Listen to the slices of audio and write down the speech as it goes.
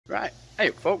Right,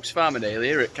 hey folks, Farmer Dale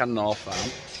here at Cannon Farm.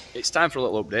 It's time for a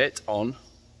little update on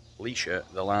Leasha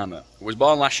the llama. It was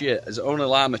born last year, as the only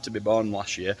llama to be born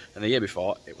last year, and the year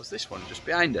before it was this one just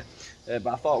behind her. But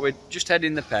I thought we'd just head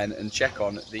in the pen and check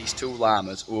on these two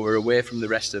llamas who are away from the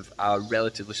rest of our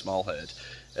relatively small herd.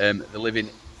 They're living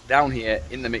down here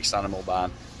in the mixed animal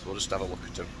barn, so we'll just have a look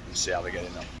at them and see how they're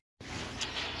getting on.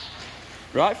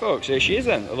 Right folks, here she is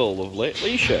then, the lovely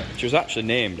Leasha. She was actually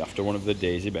named after one of the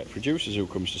Daisy Beck producers who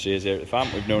comes to see us here at the farm.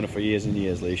 We've known her for years and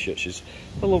years, Leasha. She's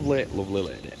a lovely, lovely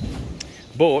lady.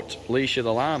 But Leasha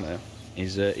the llama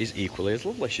is equally as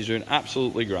lovely. She's doing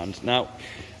absolutely grand. Now,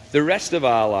 the rest of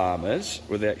our llamas,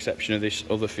 with the exception of this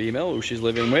other female who she's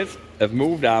living with, have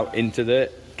moved out into the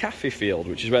cafe field,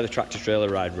 which is where the tractor trailer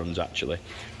ride runs actually.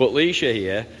 But Leasha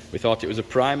here, we thought it was a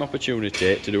prime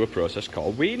opportunity to do a process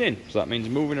called weaning. So that means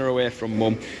moving her away from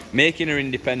mum, making her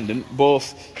independent,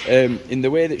 both in the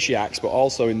way that she acts, but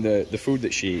also in the food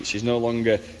that she eats. She's no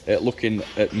longer looking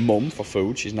at mum for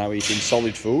food. She's now eating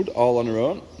solid food all on her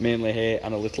own, mainly hay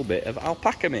and a little bit of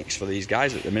alpaca mix for these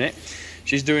guys at the minute.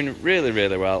 She's doing really,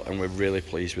 really well, and we're really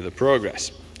pleased with the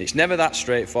progress. It's never that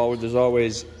straightforward. There's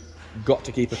always got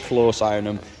to keep a close eye on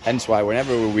them, hence why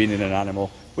whenever we're weaning an animal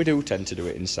we do tend to do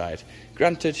it inside.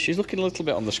 Granted, she's looking a little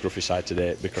bit on the scruffy side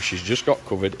today because she's just got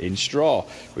covered in straw.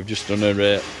 We've just done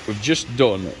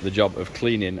the job of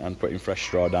cleaning and putting fresh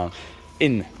straw down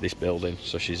in this building,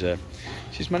 so she's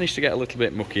managed to get a little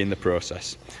bit mucky in the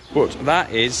process. But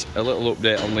that is a little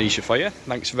update on Leasha for you.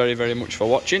 Thanks very, very much for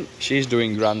watching. She's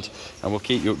doing grand, and we'll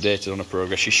keep you updated on her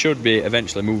progress. She should be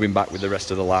eventually moving back with the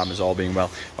rest of the llamas, all being well,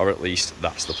 or at least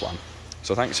that's the plan.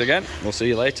 So thanks again, we'll see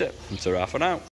you later, and ta-ra for now.